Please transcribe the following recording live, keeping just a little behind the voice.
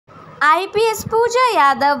IPS Pooja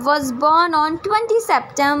Yadav was born on 20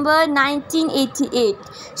 September 1988.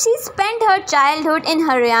 She spent her childhood in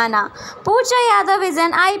Haryana. Pooja Yadav is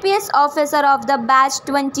an IPS officer of the batch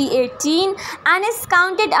 2018 and is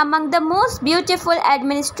counted among the most beautiful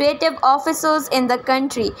administrative officers in the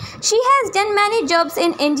country. She has done many jobs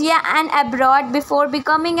in India and abroad before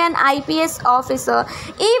becoming an IPS officer.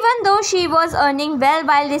 Even though she was earning well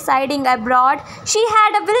while residing abroad, she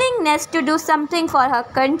had a willingness to do something for her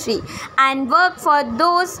country and work for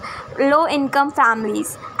those low-income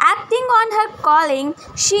families. Acting on her calling,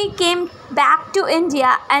 she came back to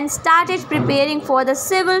India and started preparing for the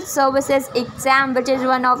civil services exam, which is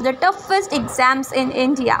one of the toughest exams in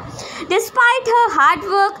India. Despite her hard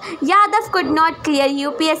work, Yadav could not clear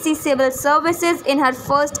UPSC civil services in her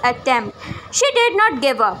first attempt. She did not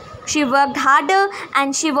give up. She worked harder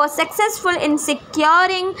and she was successful in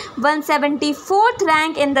securing 174th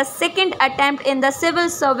rank in the second attempt in the civil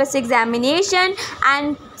service examination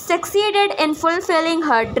and succeeded in fulfilling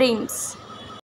her dreams.